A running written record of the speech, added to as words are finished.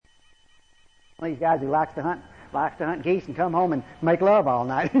One of these guys who likes to hunt geese and come home and make love all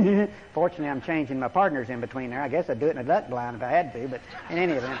night. Fortunately, I'm changing my partners in between there. I guess I'd do it in a duck blind if I had to, but in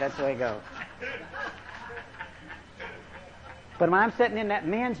any event, that's the way it goes. But when I'm sitting in that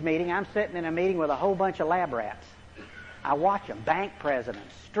men's meeting, I'm sitting in a meeting with a whole bunch of lab rats. I watch them, bank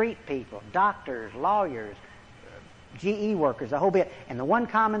presidents, street people, doctors, lawyers, GE workers, a whole bit. And the one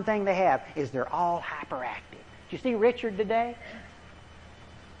common thing they have is they're all hyperactive. Did you see Richard today?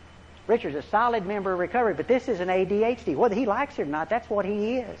 Richard's a solid member of recovery, but this is an ADHD. Whether he likes it or not, that's what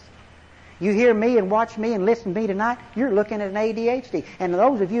he is. You hear me and watch me and listen to me tonight, you're looking at an ADHD. And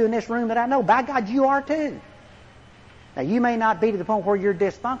those of you in this room that I know, by God, you are too. Now, you may not be to the point where you're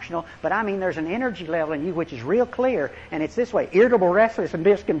dysfunctional, but I mean there's an energy level in you which is real clear, and it's this way: irritable, restless, and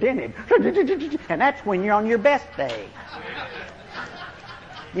discontented. And that's when you're on your best day.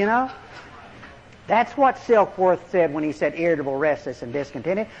 You know? That's what Silkworth said when he said irritable, restless, and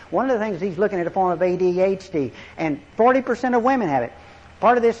discontented. One of the things he's looking at a form of ADHD, and 40% of women have it.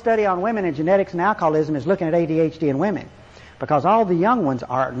 Part of this study on women and genetics and alcoholism is looking at ADHD in women, because all the young ones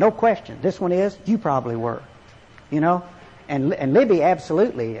are, no question. This one is, you probably were. You know, and Libby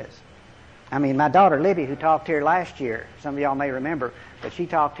absolutely is. I mean, my daughter Libby, who talked here last year, some of y'all may remember, but she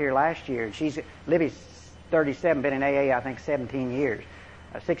talked here last year. And Libby's 37, been in AA, I think 17 years,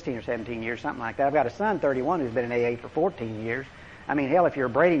 16 or 17 years, something like that. I've got a son, 31, who's been in AA for 14 years. I mean, hell, if you're a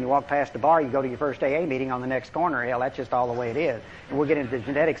Brady and you walk past the bar, you go to your first AA meeting on the next corner. Hell, that's just all the way it is. And we'll get into the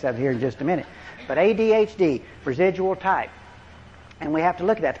genetics of it here in just a minute. But ADHD, residual type, and we have to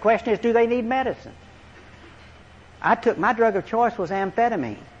look at that. The question is, do they need medicine? My drug of choice was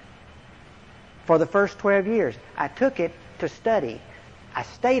amphetamine for the first 12 years. I took it to study. I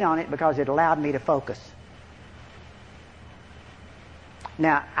stayed on it because it allowed me to focus.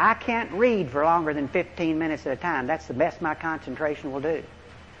 Now, I can't read for longer than 15 minutes at a time. That's the best my concentration will do.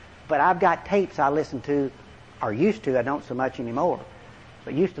 But I've got tapes I listen to, or used to, I don't so much anymore,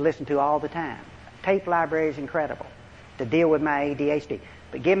 but used to listen to all the time. Tape library is incredible to deal with my ADHD.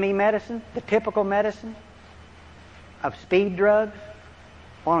 But give me medicine, the typical medicine of speed drugs,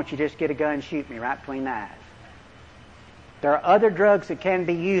 why don't you just get a gun and shoot me right between the eyes? There are other drugs that can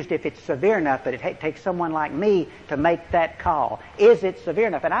be used if it's severe enough, but it takes someone like me to make that call. Is it severe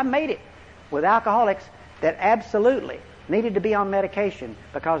enough? And I've made it with alcoholics that absolutely needed to be on medication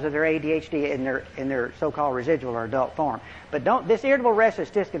because of their ADHD in their so-called residual or adult form. But this irritable, restless,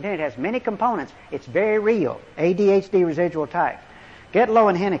 discontented has many components. It's very real. ADHD residual type. Getlow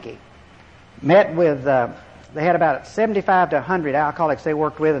and Henneke met with... They had about 75 to 100 alcoholics they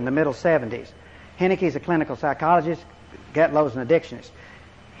worked with in the middle 70s. Henneke's a clinical psychologist. Getlow's an addictionist.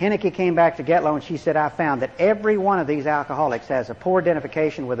 Henneke came back to Getlow and she said, I found that every one of these alcoholics has a poor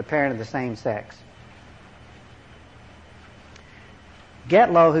identification with a parent of the same sex.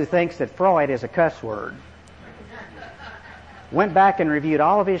 Getlow, who thinks that Freud is a cuss word, went back and reviewed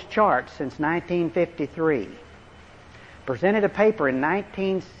all of his charts since 1953. Presented a paper in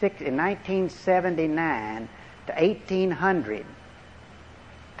 1979 to 1,800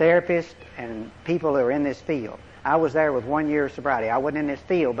 therapists and people that were in this field. I was there with 1 year of sobriety. I wasn't in this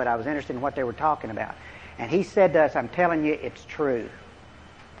field, but I was interested in what they were talking about. And he said to us, I'm telling you, it's true.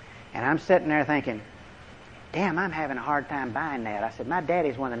 And I'm sitting there thinking, damn, I'm having a hard time buying that. I said, my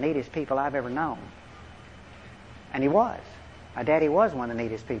daddy's one of the neatest people I've ever known. And he was. My daddy was one of the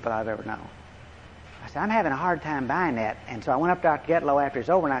neatest people I've ever known. I said, I'm having a hard time buying that. And so I went up to Dr. Getlow after it's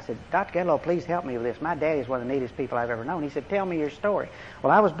over and I said, Dr. Getlow, please help me with this. My daddy's one of the neatest people I've ever known. He said, tell me your story.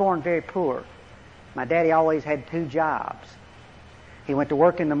 Well, I was born very poor. My daddy always had 2 jobs. He went to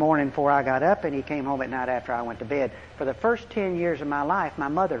work in the morning before I got up and he came home at night after I went to bed. For the first 10 years of my life, my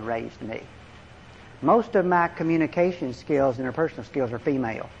mother raised me. Most of my communication skills and interpersonal skills are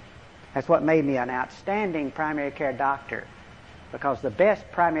female. That's what made me an outstanding primary care doctor, because the best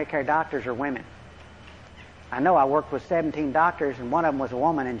primary care doctors are women. I know I worked with 17 doctors, and one of them was a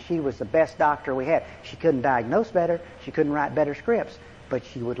woman, and she was the best doctor we had. She couldn't diagnose better, she couldn't write better scripts, but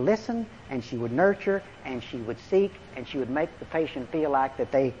she would listen, and she would nurture, and she would seek, and she would make the patient feel like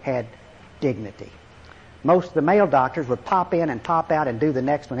that they had dignity. Most of the male doctors would pop in and pop out and do the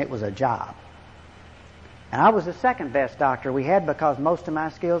next one. It was a job. And I was the second best doctor we had because most of my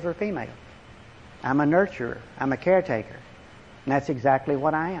skills were female. I'm a nurturer. I'm a caretaker. And that's exactly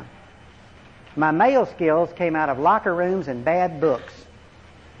what I am. My male skills came out of locker rooms and bad books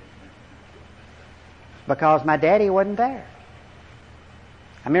because my daddy wasn't there.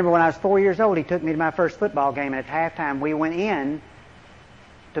 I remember when I was 4 years old, he took me to my first football game, and at halftime we went in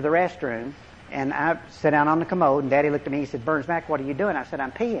to the restroom, and I sat down on the commode, and Daddy looked at me, he said, Burns Mac, what are you doing? I said,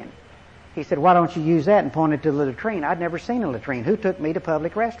 I'm peeing. He said, why don't you use that, and pointed to the latrine. I'd never seen a latrine. Who took me to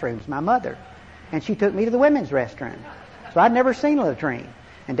public restrooms? My mother. and she took me to the women's restroom. So I'd never seen a latrine.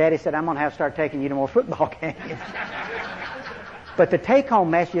 And Daddy said, I'm going to have to start taking you to more football games. But the take-home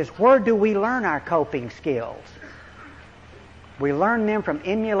message is, where do we learn our coping skills? We learn them from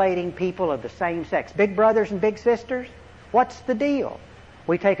emulating people of the same sex. Big brothers and big sisters, what's the deal?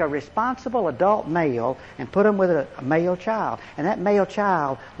 We take a responsible adult male and put him with a male child. And that male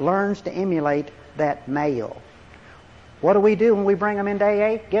child learns to emulate that male. What do we do when we bring them into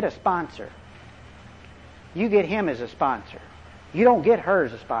AA? Get a sponsor. You get him as a sponsor. You don't get her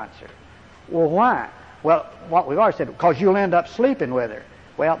as a sponsor. Well, why? Well, what we've already said, because you'll end up sleeping with her.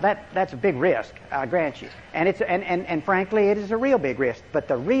 Well, that's a big risk, I grant you. And frankly, it is a real big risk. But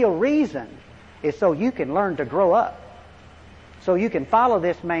the real reason is so you can learn to grow up. So you can follow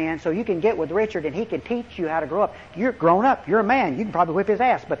this man, so you can get with Richard and he can teach you how to grow up. You're grown up. You're a man. You can probably whip his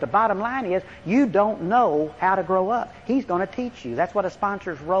ass. But the bottom line is, you don't know how to grow up. He's going to teach you. That's what a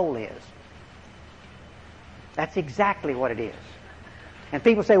sponsor's role is. That's exactly what it is. And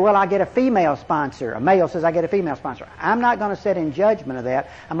people say, well, I get a female sponsor. A male says, I get a female sponsor. I'm not going to sit in judgment of that.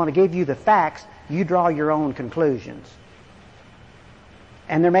 I'm going to give you the facts. You draw your own conclusions.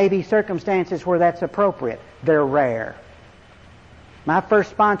 And there may be circumstances where that's appropriate. They're rare. My first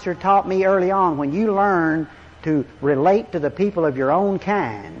sponsor taught me early on, when you learn to relate to the people of your own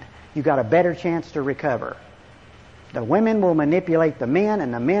kind, you got a better chance to recover. The women will manipulate the men,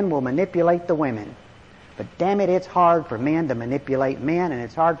 and the men will manipulate the women. But damn it, it's hard for men to manipulate men, and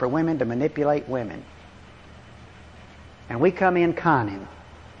it's hard for women to manipulate women. And we come in conning.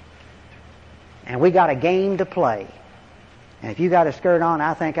 And we got a game to play. And if you got a skirt on,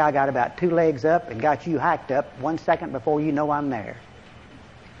 I think I got about 2 legs up and got you hiked up 1 second before you know I'm there.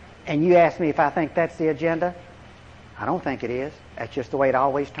 And you ask me if I think that's the agenda? I don't think it is. That's just the way it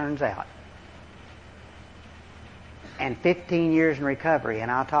always turns out. And 15 years in recovery, and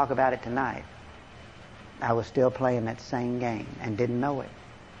I'll talk about it tonight, I was still playing that same game and didn't know it.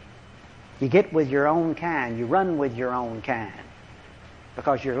 You get with your own kind. You run with your own kind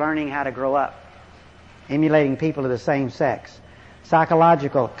because you're learning how to grow up, emulating people of the same sex.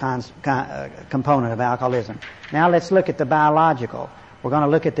 Psychological component of alcoholism. Now let's look at the biological. We're going to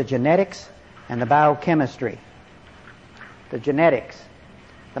look at the genetics and the biochemistry. The genetics.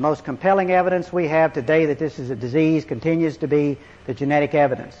 The most compelling evidence we have today that this is a disease continues to be the genetic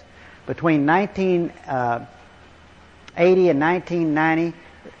evidence. Between 1980 and 1990,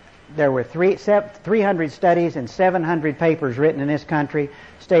 there were 300 studies and 700 papers written in this country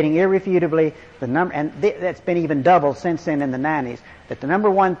stating irrefutably the number, and that's been even doubled since then in the 90s, that the number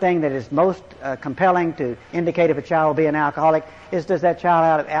one thing that is most compelling to indicate if a child will be an alcoholic is does that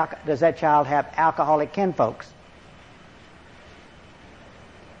child have alcoholic kinfolks.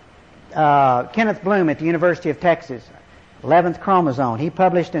 Kenneth Bloom at the University of Texas, 11th chromosome. He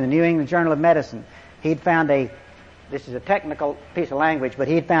published in the New England Journal of Medicine. He'd found this is a technical piece of language, but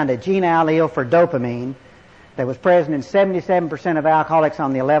he'd found a gene allele for dopamine that was present in 77% of alcoholics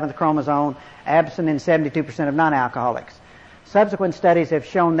on the 11th chromosome, absent in 72% of non-alcoholics. Subsequent studies have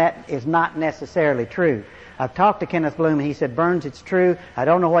shown that is not necessarily true. I've talked to Kenneth Bloom, and he said, Burns, it's true. I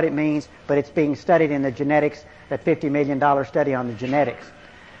don't know what it means, but it's being studied in the genetics, that $50 million study on the genetics.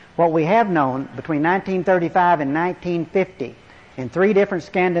 What we have known between 1935 and 1950 in 3 different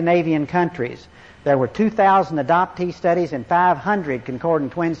Scandinavian countries, there were 2,000 adoptee studies and 500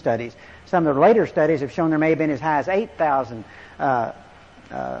 concordant twin studies. Some of the later studies have shown there may have been as high as 8,000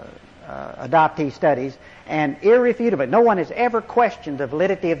 adoptee studies, and irrefutably, no one has ever questioned the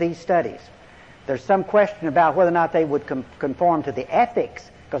validity of these studies. There's some question about whether or not they would conform to the ethics,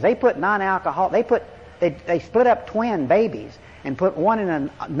 because they put they split up twin babies and put one in a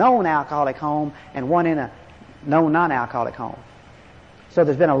known alcoholic home and one in a known non-alcoholic home. So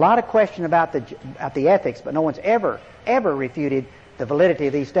there's been a lot of question about the ethics, but no one's ever refuted the validity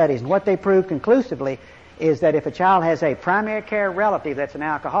of these studies. And what they prove conclusively is that if a child has a primary care relative that's an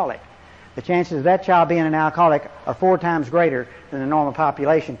alcoholic, the chances of that child being an alcoholic are 4 times greater than the normal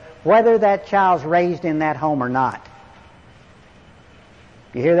population, whether that child's raised in that home or not.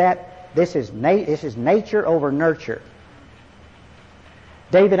 You hear that? This is nature over nurture.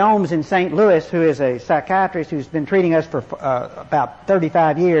 David Ohms in St. Louis, who is a psychiatrist who's been treating us for about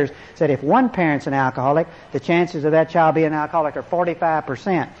 35 years, said if one parent's an alcoholic, the chances of that child being an alcoholic are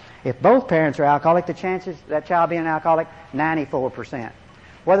 45%. If both parents are alcoholic, the chances of that child being an alcoholic, 94%.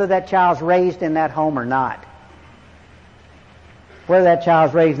 Whether that child's raised in that home or not. Whether that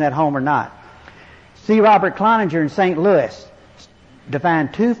child's raised in that home or not. C. Robert Cloninger in St. Louis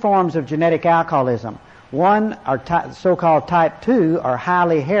defined 2 forms of genetic alcoholism. One, are so-called type 2, are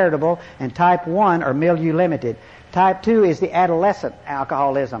highly heritable, and type 1 are milieu limited. Type 2 is the adolescent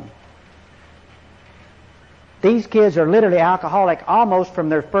alcoholism. These kids are literally alcoholic almost from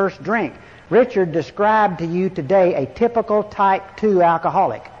their first drink. Richard described to you today a typical type 2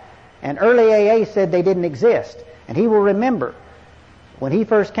 alcoholic. And early AA said they didn't exist. And he will remember when he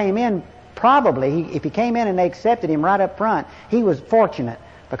first came in, probably, if he came in and they accepted him right up front, he was fortunate.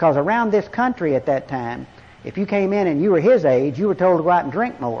 Because around this country at that time, if you came in and you were his age, you were told to go out and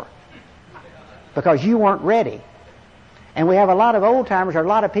drink more. Because you weren't ready. And we have a lot of old-timers, or a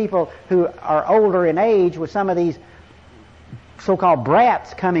lot of people who are older in age with some of these so-called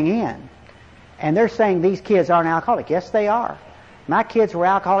brats coming in. And they're saying these kids aren't alcoholic. Yes, they are. My kids were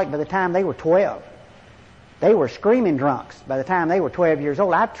alcoholic by the time they were 12. They were screaming drunks by the time they were 12 years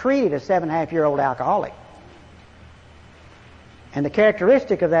old. I treated a 7.5-year-old alcoholic. And the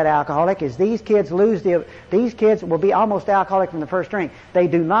characteristic of that alcoholic is these kids will be almost alcoholic from the first drink. They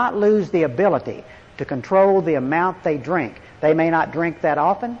do not lose the ability to control the amount they drink. They may not drink that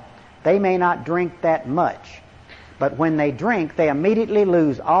often. They may not drink that much. But when they drink, they immediately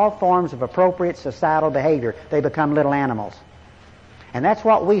lose all forms of appropriate societal behavior. They become little animals. And that's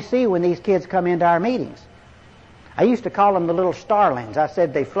what we see when these kids come into our meetings. I used to call them the little starlings. I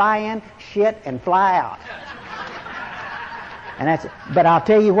said they fly in, shit, and fly out. But I'll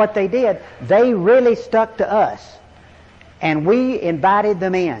tell you what they did. They really stuck to us. And we invited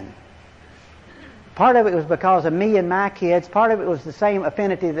them in. Part of it was because of me and my kids. Part of it was the same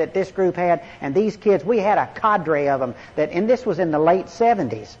affinity that this group had. And these kids, we had a cadre of them and this was in the late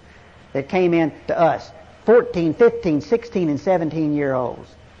 70s that came in to us. 14, 15, 16, and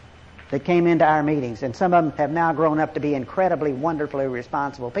 17-year-olds that came into our meetings. And some of them have now grown up to be incredibly, wonderfully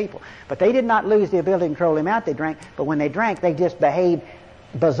responsible people. But they did not lose the ability to control the amount they drank. But when they drank, they just behaved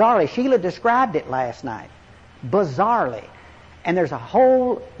bizarrely. Sheila described it last night. Bizarrely. And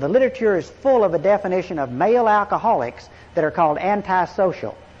the literature is full of a definition of male alcoholics that are called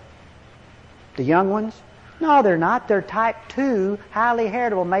antisocial. The young ones? No, they're not. They're type 2, highly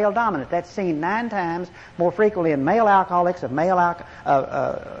heritable male dominant. That's seen 9 times more frequently in male alcoholics in males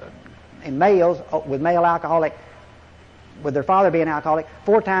with male alcoholic, with their father being alcoholic,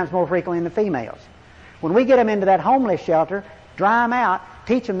 4 times more frequently in the females. When we get them into that homeless shelter, dry them out,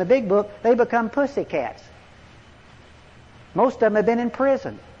 teach them the big book, they become pussycats. Most of them have been in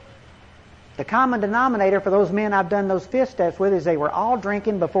prison. The common denominator for those men I've done those 5th steps with is they were all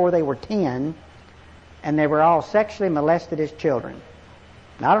drinking before they were 10, and they were all sexually molested as children.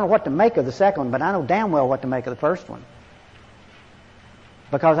 Now, I don't know what to make of the second one, but I know damn well what to make of the first one.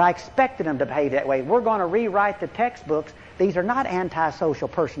 Because I expected them to behave that way. We're going to rewrite the textbooks. These are not antisocial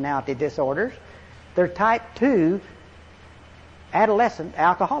personality disorders. They're type 2 adolescent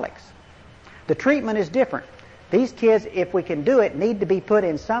alcoholics. The treatment is different. These kids, if we can do it, need to be put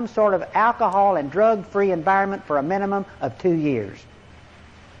in some sort of alcohol and drug-free environment for a minimum of 2 years.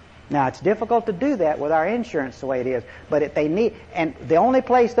 Now, it's difficult to do that with our insurance the way it is, but and the only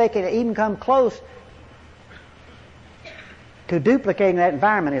place they can even come close to duplicating that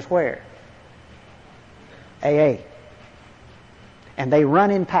environment is where? AA. And they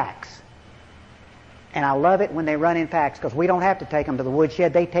run in packs. And I love it when they run in packs because we don't have to take them to the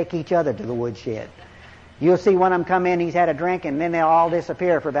woodshed. They take each other to the woodshed. You'll see one of them come in, he's had a drink, and then they'll all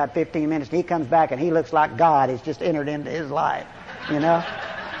disappear for about 15 minutes. And he comes back and he looks like God has just entered into his life. You know?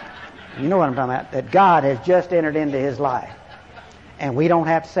 You know what I'm talking about. That God has just entered into his life. And we don't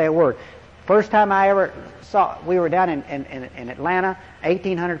have to say a word. First time I ever saw, we were down in Atlanta,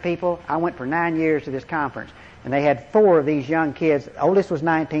 1,800 people. I went for 9 years to this conference. And they had 4 of these young kids. The oldest was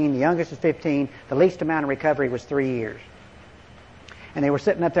 19, the youngest was 15. The least amount of recovery was 3 years. And they were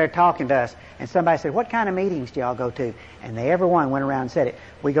sitting up there talking to us. And somebody said, what kind of meetings do y'all go to? And everyone went around and said it.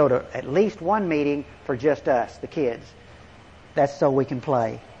 We go to at least one meeting for just us, the kids. That's so we can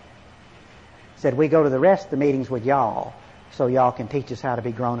play. Said we go to the rest of the meetings with y'all so y'all can teach us how to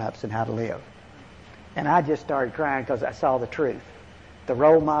be grown-ups and how to live. And I just started crying because I saw the truth. The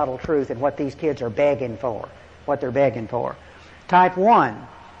role model truth and what these kids are begging for. What they're begging for. Type 1,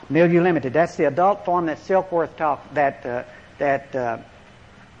 milieu limited. That's the adult form that Silkworth talked, that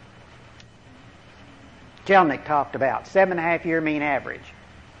Jelnick talked about. 7.5-year mean average.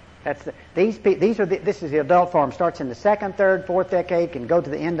 That's this is the adult form. Starts in the 2nd, 3rd, 4th decade, can go to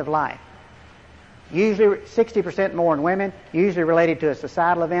the end of life. Usually 60% more in women, usually related to a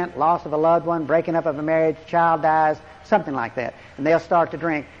societal event, loss of a loved one, breaking up of a marriage, child dies, something like that. And they'll start to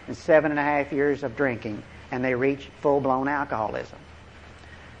drink in 7.5 years of drinking, and they reach full-blown alcoholism.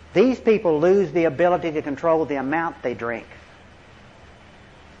 These people lose the ability to control the amount they drink.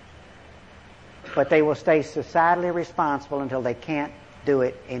 But they will stay societally responsible until they can't do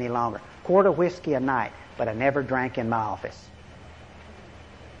it any longer. Quart of whiskey a night, but I never drank in my office.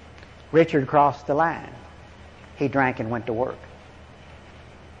 Richard crossed the line. he drank and went to work.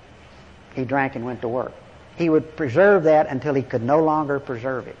 He drank and went to work. He would preserve that until he could no longer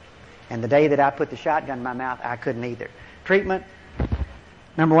preserve it. And the day that I put the shotgun in my mouth, I couldn't either. Treatment.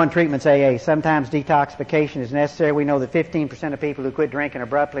 Number one, treatment's AA. Sometimes detoxification is necessary. We know that 15% of people who quit drinking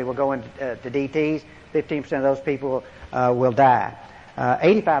abruptly will go into DTs. 15% of those people will die.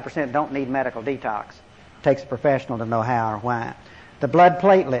 85% don't need medical detox. It takes a professional to know how or why. The blood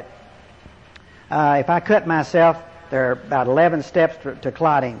platelet. If I cut myself, there are about 11 steps to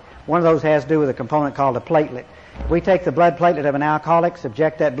clotting. One of those has to do with a component called a platelet. We take the blood platelet of an alcoholic,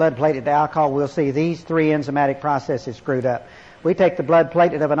 subject that blood platelet to alcohol, we'll see these three enzymatic processes screwed up. We take the blood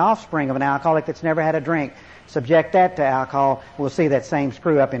platelet of an offspring of an alcoholic that's never had a drink, subject that to alcohol, we'll see that same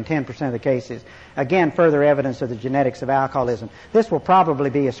screw up in 10% of the cases. Again, further evidence of the genetics of alcoholism. This will probably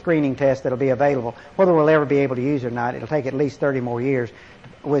be a screening test that'll be available. Whether we'll ever be able to use it or not, it'll take at least 30 more years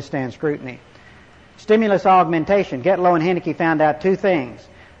to withstand scrutiny. Stimulus augmentation. Getlow and Henneke found out two things.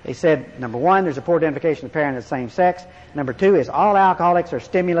 They said, number one, there's a poor identification of the parent of the same sex. Number two is all alcoholics are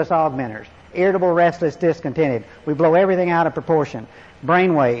stimulus augmenters. Irritable, restless, discontented. We blow everything out of proportion.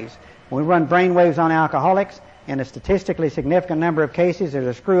 Brain waves. When we run brain waves on alcoholics, in a statistically significant number of cases, there's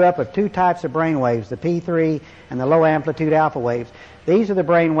a screw up of two types of brain waves, the P3 and the low amplitude alpha waves. These are the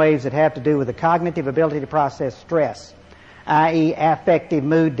brain waves that have to do with the cognitive ability to process stress, i.e. affective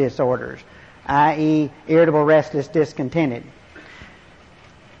mood disorders, i.e. irritable, restless, discontented.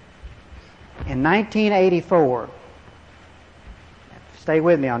 In 1984, stay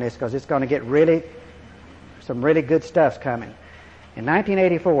with me on this because it's going to get some really good stuff's coming. In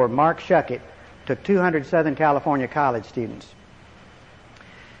 1984, Mark Shuckett took 200 Southern California college students.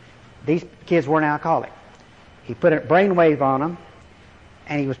 These kids weren't alcoholic. He put a brainwave on them,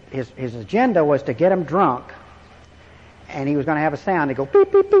 and his agenda was to get them drunk, and he was going to have a sound. He'd go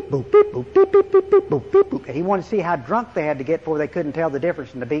beep, beep, beep, boop, beep, boop, beep, beep, beep, beep, boop, beep, boop. And he wanted to see how drunk they had to get before they couldn't tell the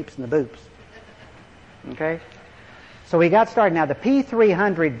difference in the beeps and the boops. Okay? So we got started. Now, the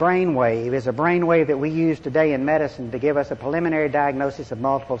P300 brainwave is a brainwave that we use today in medicine to give us a preliminary diagnosis of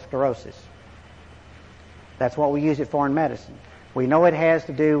multiple sclerosis. That's what we use it for in medicine. We know it has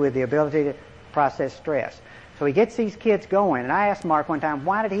to do with the ability to process stress. So he gets these kids going, and I asked Mark one time,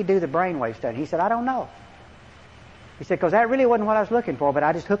 why did he do the brainwave study? He said, I don't know. He said, because that really wasn't what I was looking for, but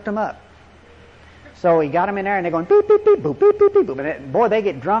I just hooked them up. So he got them in there, and they're going beep, beep, beep, boop, beep, beep, beep, boop. And boy, they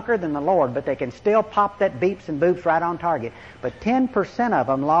get drunker than the Lord, but they can still pop that beeps and boops right on target. But 10% of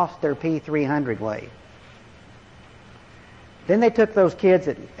them lost their P300 wave. Then they took those kids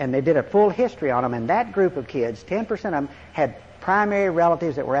and they did a full history on them, and that group of kids, 10% of them had primary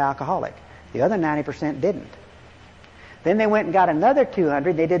relatives that were alcoholic. The other 90% didn't. Then they went and got another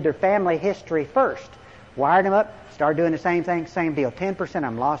 200. They did their family history first. Wired them up, started doing the same thing, same deal. 10% of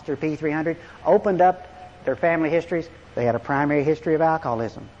them lost their P300, opened up their family histories. They had a primary history of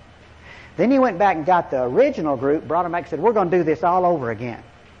alcoholism. Then he went back and got the original group, brought them back and said, we're going to do this all over again.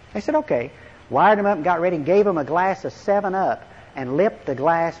 They said, okay. Wired them up and got ready and gave them a glass of 7-Up and lipped the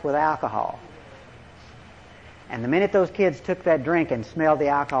glass with alcohol. And the minute those kids took that drink and smelled the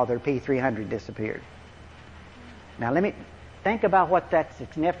alcohol, their P300 disappeared. Now let me think about what that's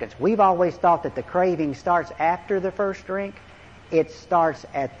significance. We've always thought that the craving starts after the first drink. It starts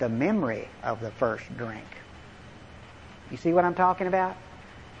at the memory of the first drink. You see what I'm talking about?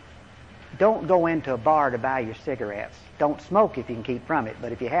 Don't go into a bar to buy your cigarettes. Don't smoke if you can keep from it,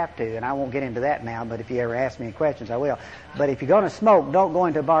 but if you have to, and I won't get into that now, but if you ever ask me any questions, I will. But if you're going to smoke, don't go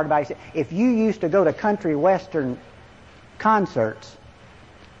into a bar to buy. If you used to go to country western concerts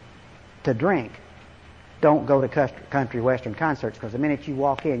to drink, don't go to country western concerts, because the minute you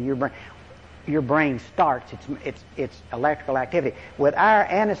walk in, your brain starts its electrical activity. With our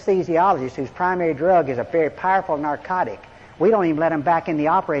anesthesiologists, whose primary drug is a very powerful narcotic, we don't even let them back in the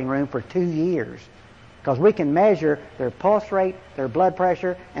operating room for 2 years, because we can measure their pulse rate, their blood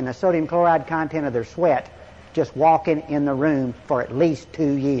pressure, and the sodium chloride content of their sweat just walking in the room for at least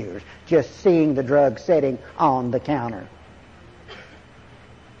 2 years, just seeing the drug sitting on the counter.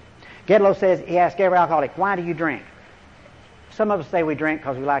 Gedlow says, he asked every alcoholic, why do you drink? Some of us say we drink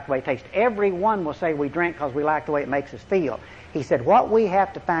because we like the way it tastes. Everyone will say we drink because we like the way it makes us feel. He said, what we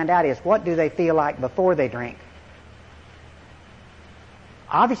have to find out is, what do they feel like before they drink?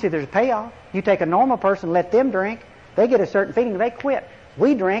 Obviously, there's a payoff. You take a normal person, let them drink, they get a certain feeling, they quit.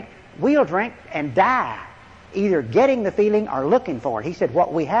 We'll drink and die, either getting the feeling or looking for it. He said,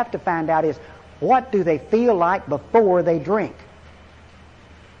 what we have to find out is, what do they feel like before they drink?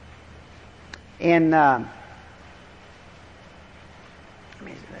 In, let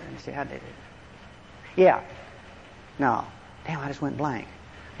me see, how did it? Yeah. No. Damn, I just went blank.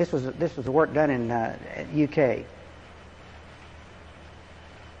 This was the work done in UK.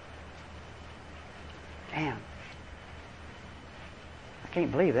 Man, I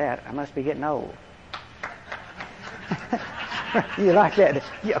can't believe that. I must be getting old. You like that?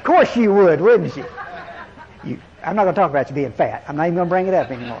 Yeah, of course you would, wouldn't you? I'm not going to talk about you being fat. I'm not even going to bring it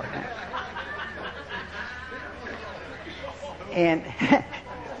up anymore. And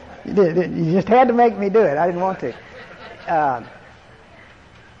you just had to make me do it. I didn't want to.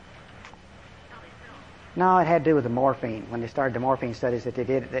 No, it had to do with the morphine. When they started the morphine studies that they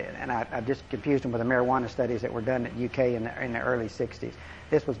did, and I just confused them with the marijuana studies that were done at UK in the early 60s.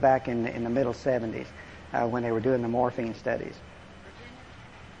 This was back in the middle 70s when they were doing the morphine studies.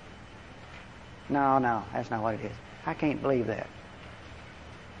 No, that's not what it is. I can't believe that.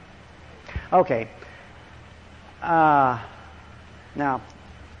 Okay. Now, all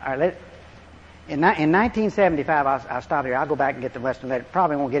right, in 1975, I'll stop here. I'll go back and get the rest of it.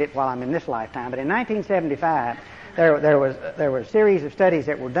 Probably won't get it while I'm in this lifetime. But in 1975, there were a series of studies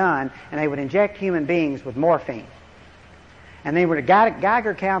that were done, and they would inject human beings with morphine. And they would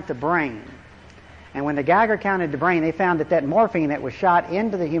Geiger count the brain. And when the Geiger counted the brain, they found that morphine that was shot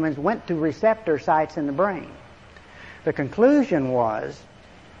into the humans went to receptor sites in the brain. The conclusion was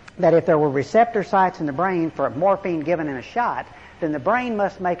that if there were receptor sites in the brain for morphine given in a shot, then the brain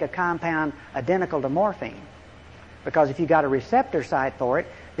must make a compound identical to morphine. Because if you got a receptor site for it,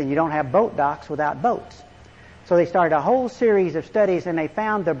 then you don't have boat docks without boats. So they started a whole series of studies, and they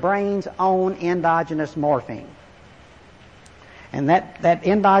found the brain's own endogenous morphine. And that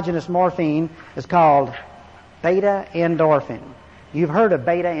endogenous morphine is called beta endorphin. You've heard of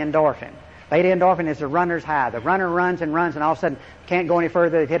beta endorphin. Beta endorphin is the runner's high. The runner runs and runs, and all of a sudden can't go any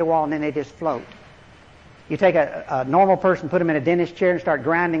further. They hit a wall, and then they just float. You take a normal person, put them in a dentist chair, and start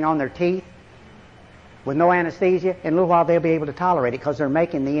grinding on their teeth with no anesthesia. In a little while, they'll be able to tolerate it because they're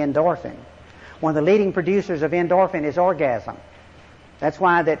making the endorphin. One of the leading producers of endorphin is orgasm. That's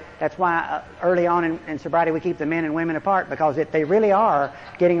why early on in sobriety we keep the men and women apart, because they really are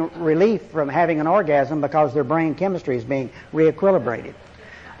getting relief from having an orgasm because their brain chemistry is being re-equilibrated.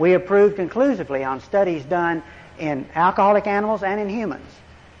 We have proved conclusively on studies done in alcoholic animals and in humans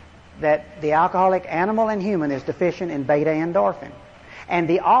that the alcoholic animal and human is deficient in beta endorphin. And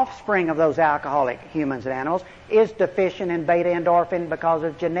the offspring of those alcoholic humans and animals is deficient in beta endorphin because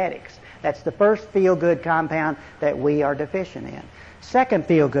of genetics. That's the first feel-good compound that we are deficient in. Second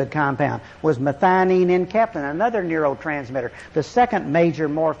feel-good compound was methionine enkephalin, another neurotransmitter, the second major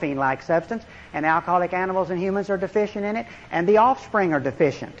morphine-like substance, and alcoholic animals and humans are deficient in it, and the offspring are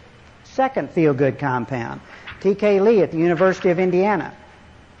deficient. Second feel-good compound. T.K. Lee at the University of Indiana,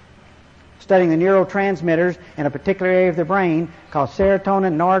 studying the neurotransmitters in a particular area of the brain called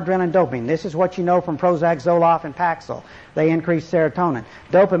serotonin, noradrenaline, dopamine. This is what you know from Prozac, Zoloft, and Paxil. They increase serotonin.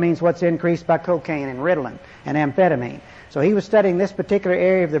 Dopamine is what's increased by cocaine and Ritalin and amphetamine. So he was studying this particular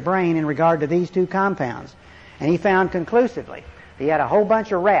area of the brain in regard to these two compounds. And he found conclusively, he had a whole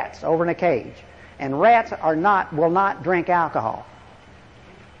bunch of rats over in a cage. And rats will not drink alcohol.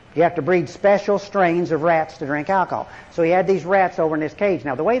 You have to breed special strains of rats to drink alcohol. So he had these rats over in this cage.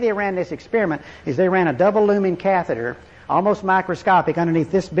 Now, the way they ran this experiment is they ran a double lumen catheter, almost microscopic,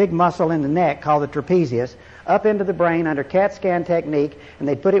 underneath this big muscle in the neck called the trapezius, up into the brain under CAT scan technique, and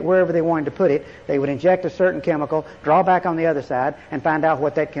they'd put it wherever they wanted to put it. They would inject a certain chemical, draw back on the other side, and find out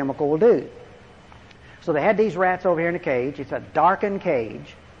what that chemical will do. So they had these rats over here in a cage. It's a darkened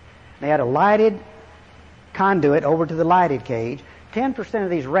cage. They had a lighted conduit over to the lighted cage. 10% of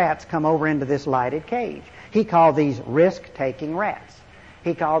these rats come over into this lighted cage. He called these risk-taking rats.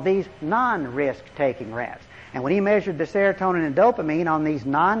 He called these non-risk-taking rats. And when he measured the serotonin and dopamine on these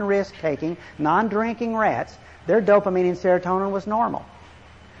non-risk-taking, non-drinking rats, their dopamine and serotonin was normal.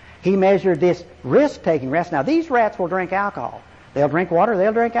 He measured this risk-taking rats. Now, these rats will drink alcohol. They'll drink water,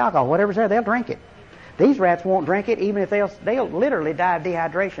 they'll drink alcohol. Whatever's there, they'll drink it. These rats won't drink it, even if they'll literally die of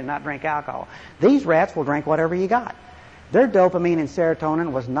dehydration, not drink alcohol. These rats will drink whatever you got. Their dopamine and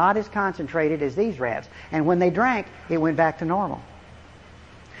serotonin was not as concentrated as these rats. And when they drank, it went back to normal.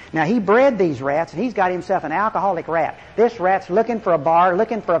 Now, he bred these rats, and he's got himself an alcoholic rat. This rat's looking for a bar,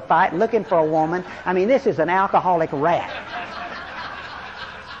 looking for a fight, looking for a woman. I mean, this is an alcoholic rat.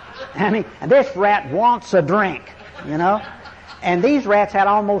 I mean, and this rat wants a drink, you know. And these rats had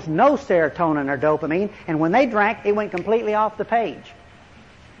almost no serotonin or dopamine, and when they drank, it went completely off the page.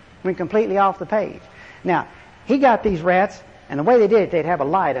 Went completely off the page. Now, he got these rats, and the way they did it, they'd have a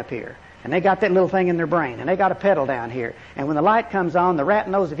light up here. And they got that little thing in their brain, and they got a pedal down here. And when the light comes on, the rat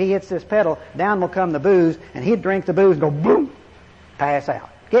knows if he hits this pedal, down will come the booze, and he'd drink the booze and go boom, pass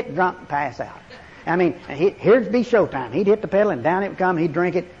out. Get drunk and pass out. I mean, here'd be showtime. He'd hit the pedal, and down it would come, he'd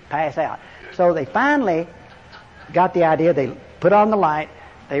drink it, pass out. So they finally got the idea. They put on the light.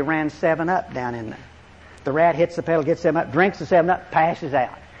 They ran 7-Up down in there. The rat hits the pedal, gets 7-Up, drinks the 7-Up, passes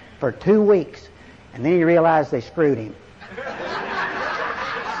out for 2 weeks. And then he realized they screwed him.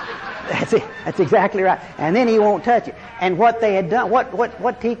 That's it. That's exactly right. And then he won't touch it. And what they had done,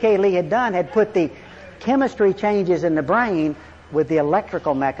 what T.K. Lee had done, had put the chemistry changes in the brain with the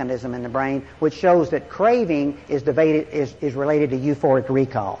electrical mechanism in the brain, which shows that craving is related to euphoric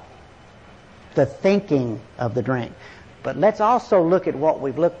recall, the thinking of the drink. But let's also look at what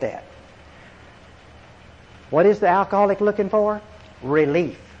we've looked at. What is the alcoholic looking for?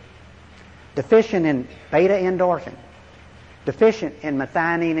 Relief. Deficient in beta-endorphin. Deficient in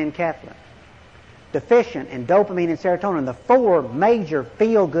methionine and enkephalin. Deficient in dopamine and serotonin, the 4 major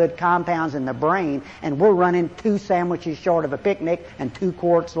feel-good compounds in the brain, and we're running 2 sandwiches short of a picnic and 2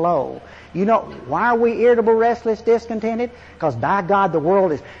 quarts low. You know, why are we irritable, restless, discontented? Because by God, the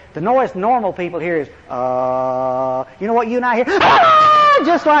world is, the noise normal people hear is, you know what you and I hear? Ah!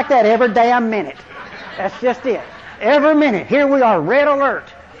 Just like that every damn minute. That's just it. Every minute. Here we are, red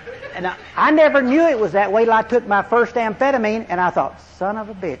alert. And I never knew it was that way till I took my first amphetamine, and I thought, son of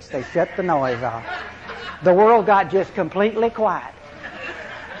a bitch, they shut the noise off. The world got just completely quiet.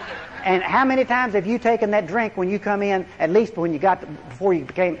 And how many times have you taken that drink when you come in, at least before you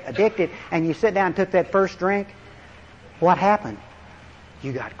became addicted, and you sit down and took that first drink? What happened?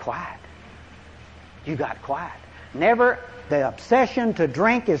 You got quiet. You got quiet. Never, the obsession to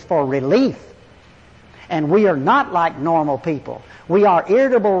drink is for relief. And we are not like normal people. We are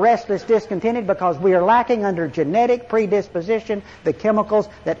irritable, restless, discontented because we are lacking under genetic predisposition the chemicals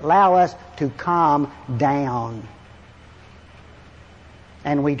that allow us to calm down.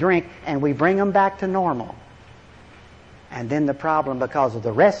 And we drink and we bring them back to normal. And then the problem, because of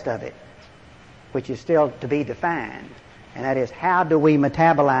the rest of it, which is still to be defined, and that is, how do we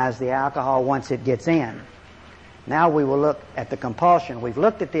metabolize the alcohol once it gets in? Now we will look at the compulsion. We've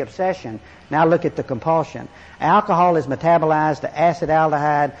looked at the obsession. Now look at the compulsion. Alcohol is metabolized to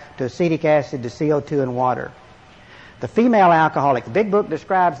acetaldehyde, to acetic acid, to CO2 and water. The female alcoholic, the big book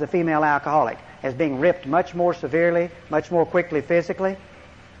describes the female alcoholic as being ripped much more severely, much more quickly physically.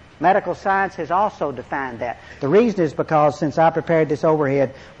 Medical science has also defined that. The reason is because since I prepared this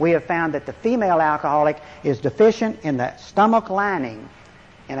overhead, we have found that the female alcoholic is deficient in the stomach lining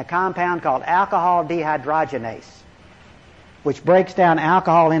in a compound called alcohol dehydrogenase, which breaks down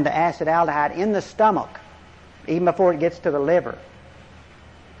alcohol into acetaldehyde in the stomach, even before it gets to the liver.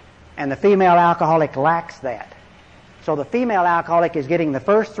 And the female alcoholic lacks that. So the female alcoholic is getting the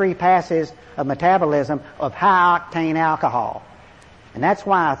first 3 passes of metabolism of high-octane alcohol. And that's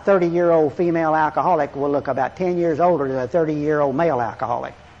why a 30-year-old female alcoholic will look about 10 years older than a 30-year-old male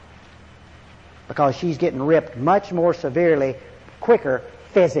alcoholic, because she's getting ripped much more severely, quicker,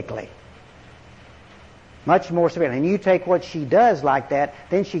 physically. Much more severely. And you take what she does like that,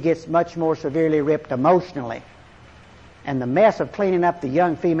 then she gets much more severely ripped emotionally. And the mess of cleaning up the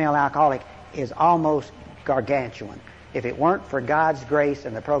young female alcoholic is almost gargantuan. If it weren't for God's grace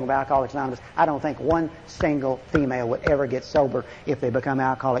and the program of Alcoholics Anonymous, I don't think one single female would ever get sober if they become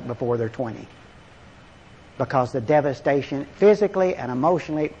alcoholic before they're 20. Because the devastation physically and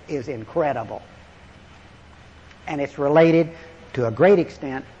emotionally is incredible. And it's related to a great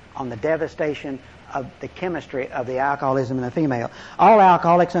extent on the devastation of the chemistry of the alcoholism in the female. All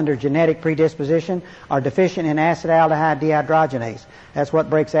alcoholics under genetic predisposition are deficient in acetaldehyde dehydrogenase. That's what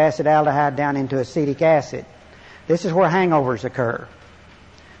breaks acetaldehyde down into acetic acid. This is where hangovers occur.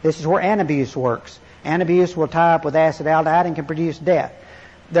 This is where antabuse works. Antabuse will tie up with acetaldehyde and can produce death.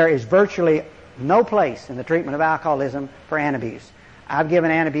 There is virtually no place in the treatment of alcoholism for antabuse. I've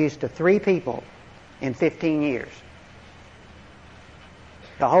given antabuse to 3 people in 15 years.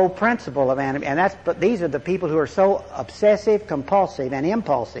 The whole principle of antabuse, but these are the people who are so obsessive, compulsive, and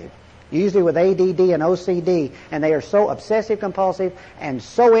impulsive, usually with ADD and OCD, and they are so obsessive, compulsive, and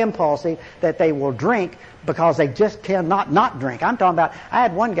so impulsive that they will drink because they just cannot not drink. I'm talking about, I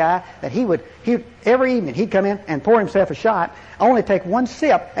had one guy that he every evening he'd come in and pour himself a shot, only take 1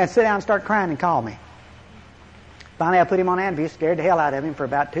 sip, and sit down and start crying and call me. Finally, I put him on antabuse, scared the hell out of him for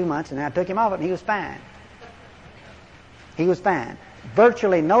about 2 months, and then I took him off it, and he was fine. He was fine.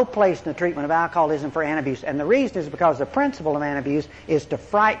 Virtually no place in the treatment of alcoholism for antabuse. And the reason is because the principle of antabuse is to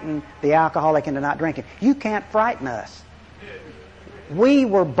frighten the alcoholic into not drinking. You can't frighten us. We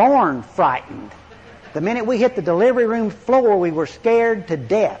were born frightened. The minute we hit the delivery room floor, we were scared to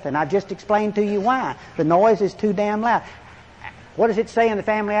death. And I just explained to you why. The noise is too damn loud. What does it say in the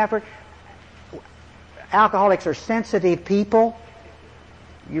family effort? Alcoholics are sensitive people.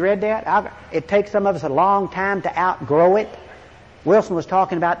 You read that? It takes some of us a long time to outgrow it. Wilson was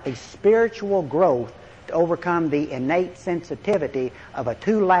talking about a spiritual growth to overcome the innate sensitivity of a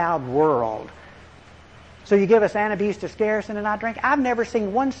too loud world. So you give us Antabuse to scare us into not drinking? I've never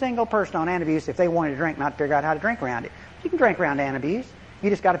seen one single person on Antabuse, if they wanted to drink, not figure out how to drink around it. You can drink around Antabuse. You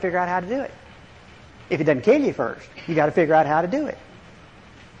just got to figure out how to do it. If it doesn't kill you first, you got to figure out how to do it.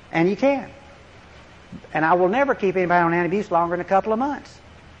 And you can. And I will never keep anybody on Antabuse longer than a couple of months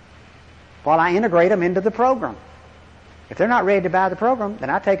while I integrate them into the program. If they're not ready to buy the program, then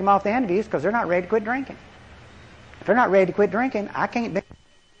I take them off the Antabuse because they're not ready to quit drinking. If they're not ready to quit drinking, I can't be.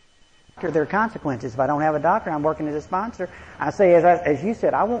 There are consequences. If I don't have a doctor, I'm working as a sponsor. I say, as you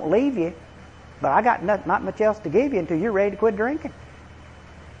said, I won't leave you, but I got not much else to give you until you're ready to quit drinking.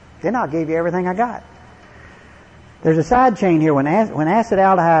 Then I'll give you everything I got. There's a side chain here. When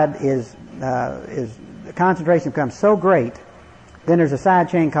acetaldehyde is the concentration becomes so great, then there's a side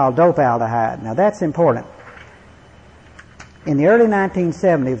chain called dopaldehyde. Now that's important. In the early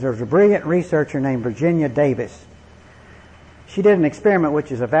 1970s, there was a brilliant researcher named Virginia Davis. She did an experiment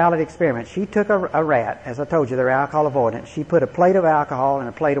which is a valid experiment. She took a rat, as I told you, they're alcohol avoidant. She put a plate of alcohol and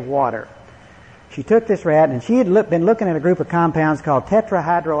a plate of water. She took this rat, and she had been looking at a group of compounds called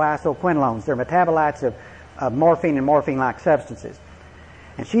tetrahydroisoquinolones. They're metabolites of morphine and morphine-like substances.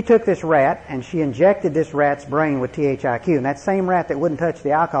 And she took this rat, and she injected this rat's brain with THIQ. And that same rat that wouldn't touch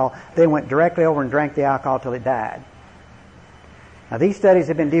the alcohol, they went directly over and drank the alcohol till it died. Now, these studies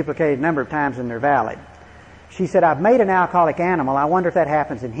have been duplicated a number of times, and they're valid. She said, I've made an alcoholic animal. I wonder if that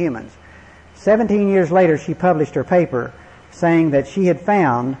happens in humans. 17 years later, she published her paper saying that she had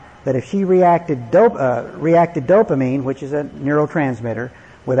found that if she reacted dopamine, which is a neurotransmitter,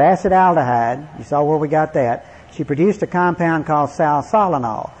 with acetaldehyde, you saw where we got that, she produced a compound called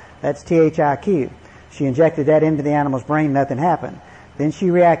salsolinol. That's THIQ. She injected that into the animal's brain, nothing happened. Then she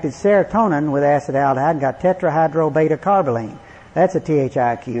reacted serotonin with acetaldehyde and got tetrahydrobeta-carboline. That's a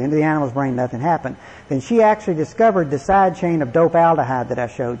THIQ. Into the animal's brain, nothing happened. Then she actually discovered the side chain of dopaldehyde that I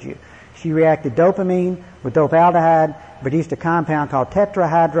showed you. She reacted dopamine with dopaldehyde, produced a compound called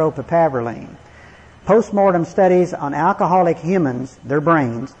tetrahydropapaverine. Postmortem studies on alcoholic humans, their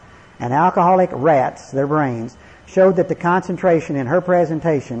brains, and alcoholic rats, their brains, showed that the concentration in her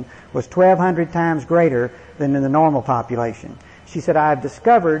presentation was 1,200 times greater than in the normal population. She said, I have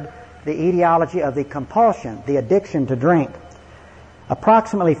discovered the etiology of the compulsion, the addiction to drink.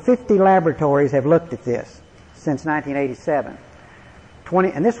 Approximately 50 laboratories have looked at this since 1987.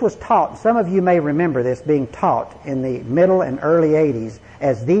 And this was taught, some of you may remember this being taught in the middle and early 80s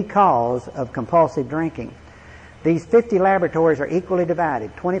as the cause of compulsive drinking. These 50 laboratories are equally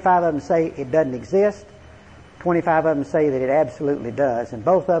divided. 25 of them say it doesn't exist. 25 of them say that it absolutely does. And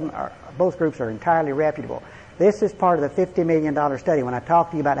both groups are entirely reputable. This is part of the $50 million study. When I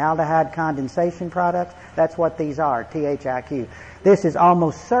talk to you about aldehyde condensation products, that's what these are, THIQ. This is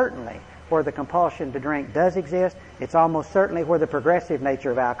almost certainly where the compulsion to drink does exist. It's almost certainly where the progressive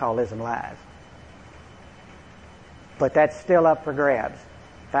nature of alcoholism lies. But that's still up for grabs.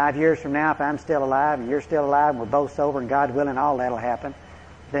 5 years from now, if I'm still alive and you're still alive and we're both sober and God willing all that'll happen,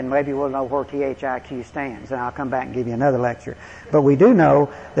 then maybe we'll know where THIQ stands, and I'll come back and give you another lecture. But we do know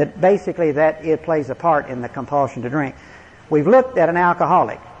that basically that it plays a part in the compulsion to drink. We've looked at an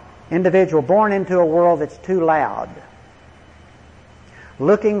alcoholic, individual born into a world that's too loud,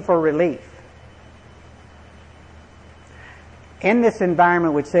 looking for relief. In this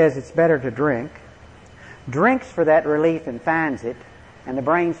environment which says it's better to drink, drinks for that relief and finds it, and the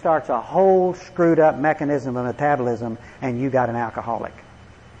brain starts a whole screwed up mechanism of metabolism, and you got an alcoholic.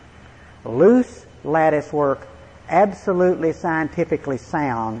 Loose lattice work, absolutely scientifically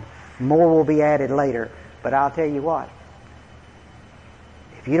sound. More will be added later. But I'll tell you what,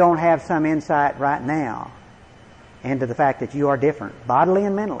 if you don't have some insight right now into the fact that you are different, bodily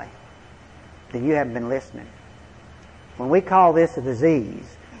and mentally, then you haven't been listening. When we call this a disease,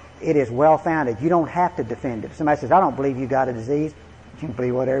 it is well-founded. You don't have to defend it. If somebody says, I don't believe you got a disease, you can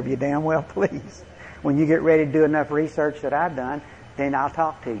believe whatever you damn well please. When you get ready to do enough research that I've done, then I'll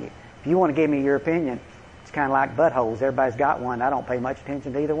talk to you. If you want to give me your opinion, it's kind of like buttholes. Everybody's got one. I don't pay much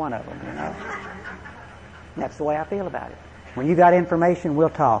attention to either one of them, you know. That's the way I feel about it. When you got information, we'll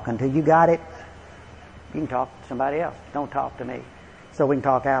talk. Until you got it, you can talk to somebody else. Don't talk to me. So we can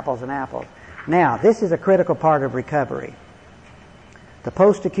talk apples and apples. Now, this is a critical part of recovery. The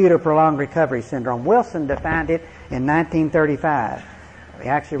post-acute or prolonged recovery syndrome. Wilson defined it in 1935. He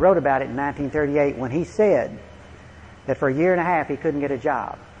actually wrote about it in 1938 when he said that for a year and a half he couldn't get a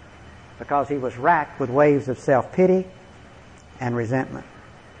job because he was racked with waves of self-pity and resentment.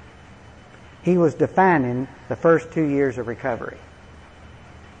 He was defining the first 2 years of recovery.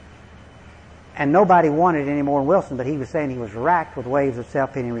 And nobody wanted it any more than Wilson, but he was saying he was racked with waves of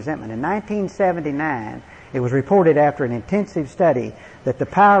self-pity and resentment. In 1979, It was reported after an intensive study that the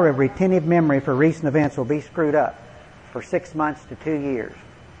power of retentive memory for recent events will be screwed up for 6 months to 2 years.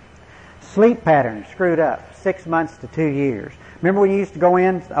 Sleep patterns screwed up 6 months to 2 years. Remember when you used to go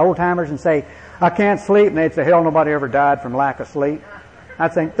in, old timers, and say, I can't sleep, and they'd say, hell, nobody ever died from lack of sleep.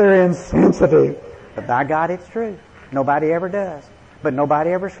 I'd think, they're insensitive. But by God, it's true. Nobody ever does. But nobody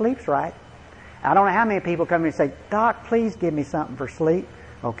ever sleeps right. I don't know how many people come in and say, Doc, please give me something for sleep.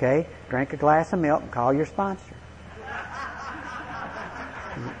 Okay, drink a glass of milk and call your sponsor.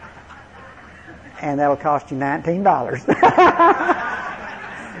 And that'll cost you $19.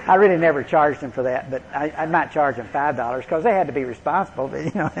 I really never charged them for that, but I might charge them $5 because they had to be responsible. But,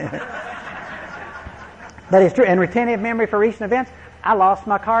 you know. But it's true. And retentive memory for recent events, I lost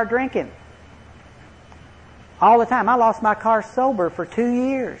my car drinking. All the time. I lost my car sober for 2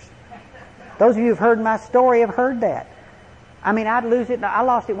 years. Those of you who've heard my story have heard that. I mean, I'd lose it. I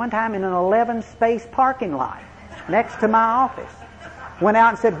lost it one time in an 11-space parking lot next to my office. Went out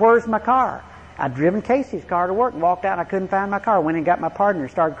and said, where's my car? I'd driven Casey's car to work and walked out and I couldn't find my car. Went and got my partner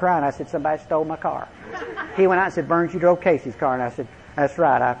and started crying. I said, somebody stole my car. He went out and said, Burns, you drove Casey's car. And I said, that's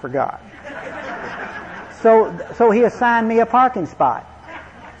right, I forgot. So he assigned me a parking spot.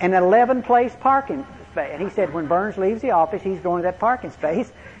 An 11-place parking space. And he said, when Burns leaves the office, he's going to that parking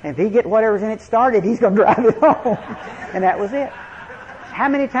space. And if he get whatever's in it started, he's going to drive it home. And that was it. How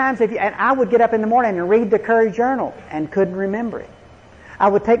many times have you... And I would get up in the morning and read the Curry Journal and couldn't remember it. I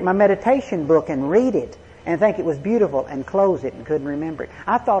would take my meditation book and read it and think it was beautiful and close it and couldn't remember it.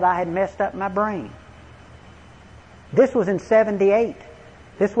 I thought I had messed up my brain. This was in 78.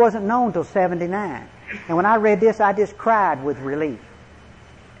 This wasn't known until 79. And when I read this, I just cried with relief.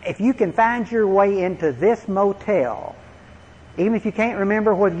 If you can find your way into this motel, even if you can't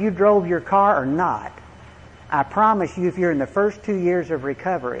remember whether you drove your car or not, I promise you if you're in the first 2 years of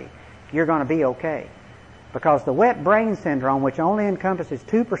recovery, you're going to be okay. Because the wet brain syndrome, which only encompasses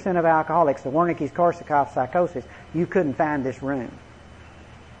 2% of alcoholics, the Wernicke's-Korsakoff psychosis, you couldn't find this room.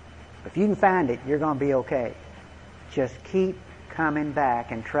 If you can find it, you're going to be okay. Just keep coming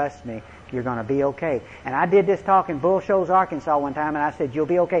back and trust me, you're going to be okay. And I did this talk in Bull Shoals, Arkansas one time, and I said, you'll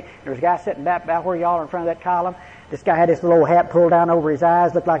be okay. There was a guy sitting back about where y'all are in front of that column. This guy had this little hat pulled down over his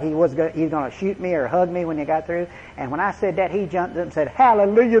eyes, looked like he was going to shoot me or hug me when he got through. And when I said that, he jumped up and said,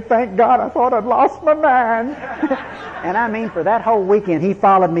 hallelujah, thank God, I thought I'd lost my mind. And I mean, for that whole weekend, he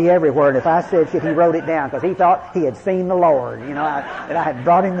followed me everywhere. And if I said shit, he wrote it down because he thought he had seen the Lord, that I had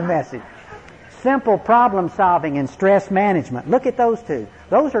brought him the message. Simple problem solving and stress management. Look at those two.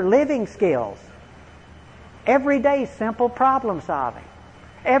 Those are living skills. Every day, simple problem solving.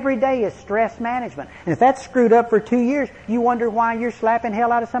 Every day is stress management. And if that's screwed up for 2 years, you wonder why you're slapping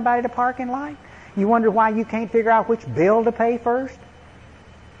hell out of somebody at a parking lot? You wonder why you can't figure out which bill to pay first?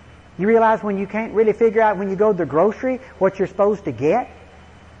 You realize when you can't really figure out when you go to the grocery what you're supposed to get?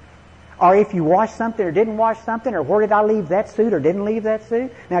 Or if you washed something or didn't wash something, or where did I leave that suit or didn't leave that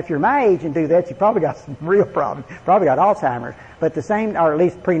suit? Now, if you're my age and do that, you probably got some real problems. Probably got Alzheimer's, but the same, or at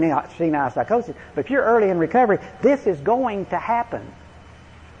least senile psychosis. But if you're early in recovery, this is going to happen.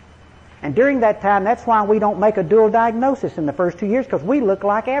 And during that time, that's why we don't make a dual diagnosis in the first 2 years, because we look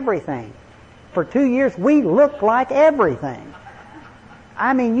like everything. For 2 years, we look like everything.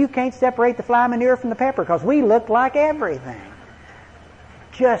 I mean, you can't separate the fly manure from the pepper, because we look like everything.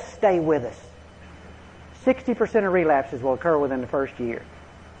 Just stay with us. 60% of relapses will occur within the first year,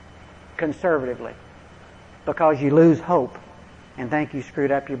 conservatively, because you lose hope and think you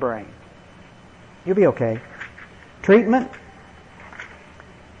screwed up your brain. You'll be okay. Treatment,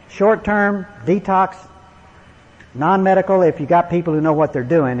 short-term, detox, non-medical if you got people who know what they're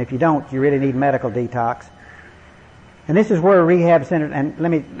doing. If you don't, you really need medical detox. And this is where a rehab center, and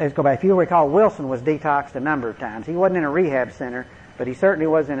let's go back. If you recall, Wilson was detoxed a number of times. He wasn't in a rehab center, but he certainly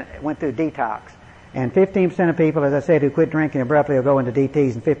went through detox. And 15% of people, as I said, who quit drinking abruptly will go into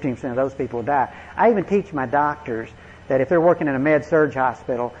DTs, and 15% of those people will die. I even teach my doctors that if they're working in a med-surg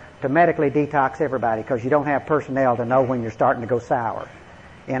hospital, to medically detox everybody, because you don't have personnel to know when you're starting to go sour.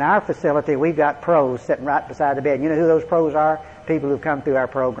 In our facility, we've got pros sitting right beside the bed. You know who those pros are? People who've come through our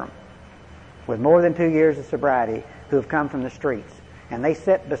program with more than 2 years of sobriety, who have come from the streets. And they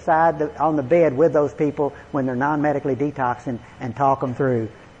sit on the bed with those people when they're non-medically detoxing and talk them through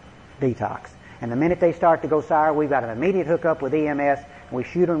detox. And the minute they start to go sour, we've got an immediate hookup with EMS, and we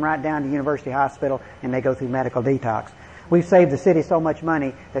shoot them right down to University Hospital, and they go through medical detox. We've saved the city so much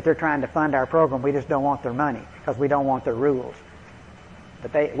money that they're trying to fund our program. We just don't want their money because we don't want their rules.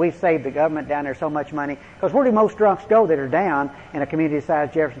 But we've saved the government down there so much money, because where do most drunks go that are down in a community the size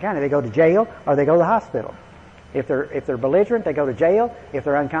of Jefferson County? They go to jail or they go to the hospital. If they're belligerent, they go to jail. If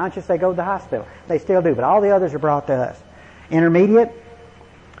they're unconscious, they go to the hospital. They still do, but all the others are brought to us. Intermediate,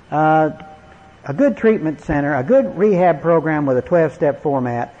 a good treatment center, a good rehab program with a 12-step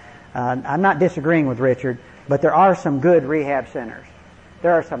format. I'm not disagreeing with Richard, but there are some good rehab centers.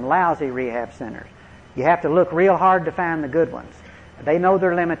 There are some lousy rehab centers. You have to look real hard to find the good ones. They know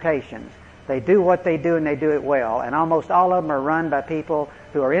their limitations. They do what they do and they do it well. And almost all of them are run by people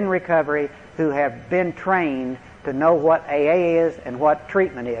who are in recovery who have been trained to know what AA is and what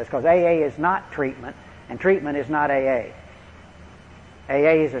treatment is. Because AA is not treatment and treatment is not AA.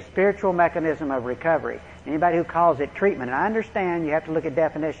 AA is a spiritual mechanism of recovery. Anybody who calls it treatment, and I understand you have to look at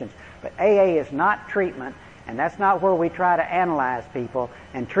definitions, but AA is not treatment, and that's not where we try to analyze people,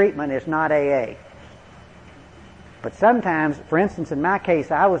 and treatment is not AA. But sometimes, for instance, in my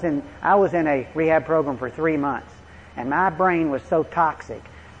case, I was in a rehab program for 3 months, and my brain was so toxic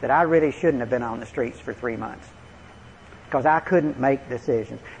that I really shouldn't have been on the streets for 3 months because I couldn't make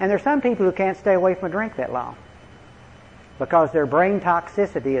decisions. And there's some people who can't stay away from a drink that long because their brain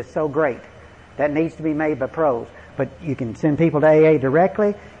toxicity is so great. That needs to be made by pros. But you can send people to AA directly.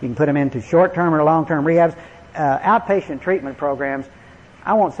 You can put them into short-term or long-term rehabs. Outpatient treatment programs,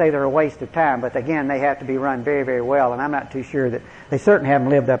 I won't say they're a waste of time, but again, they have to be run very, very well, and I'm not too sure that they certainly haven't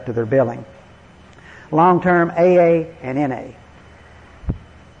lived up to their billing. Long-term AA and NA.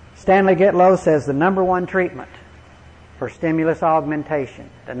 Stanley Getlow says the number one treatment for stimulus augmentation,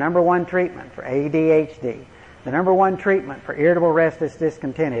 the number one treatment for ADHD, the number one treatment for irritable, restless,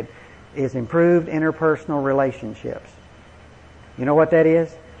 discontented is improved interpersonal relationships. You know what that is?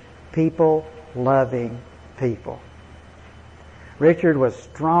 People loving people. Richard was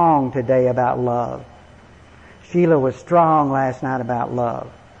strong today about love. Sheila was strong last night about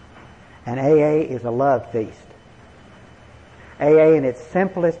love. And AA is a love feast. AA in its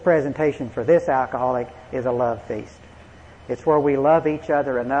simplest presentation for this alcoholic is a love feast. It's where we love each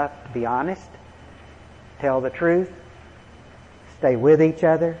other enough to be honest, tell the truth, stay with each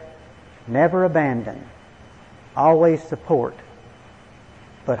other, never abandon, always support,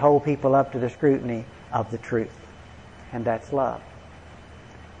 but hold people up to the scrutiny of the truth. And that's love.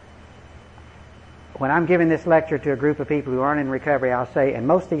 When I'm giving this lecture to a group of people who aren't in recovery, I'll say, and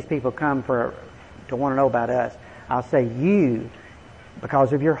most of these people come to want to know about us, I'll say, you,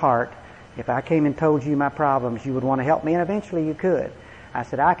 because of your heart, if I came and told you my problems, you would want to help me, and eventually you could. I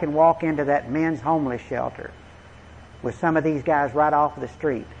said, I can walk into that men's homeless shelter with some of these guys right off the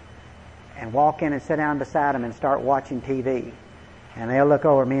street and walk in and sit down beside them and start watching TV. And they'll look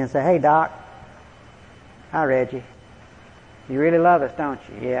over at me and say, hey, Doc. Hi, Reggie. You really love us, don't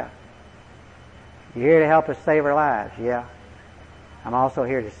you? Yeah. You're here to help us save our lives? Yeah. I'm also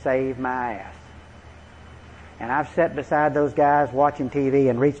here to save my ass. And I've sat beside those guys watching TV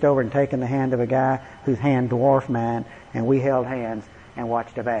and reached over and taken the hand of a guy whose hand dwarfed mine, and we held hands and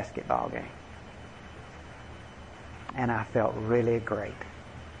watched a basketball game. And I felt really great.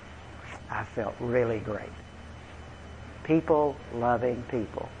 I felt really great. People loving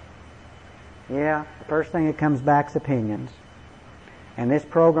people. Yeah, the first thing that comes back is opinions. And this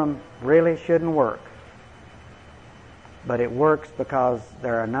program really shouldn't work. But it works because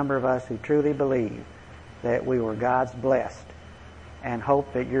there are a number of us who truly believe that we were God's blessed and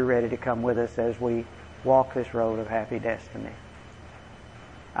hope that you're ready to come with us as we walk this road of happy destiny.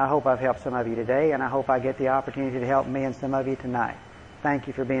 I hope I've helped some of you today, and I hope I get the opportunity to help me and some of you tonight. Thank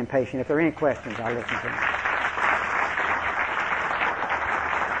you for being patient. If there are any questions, I'll listen to them.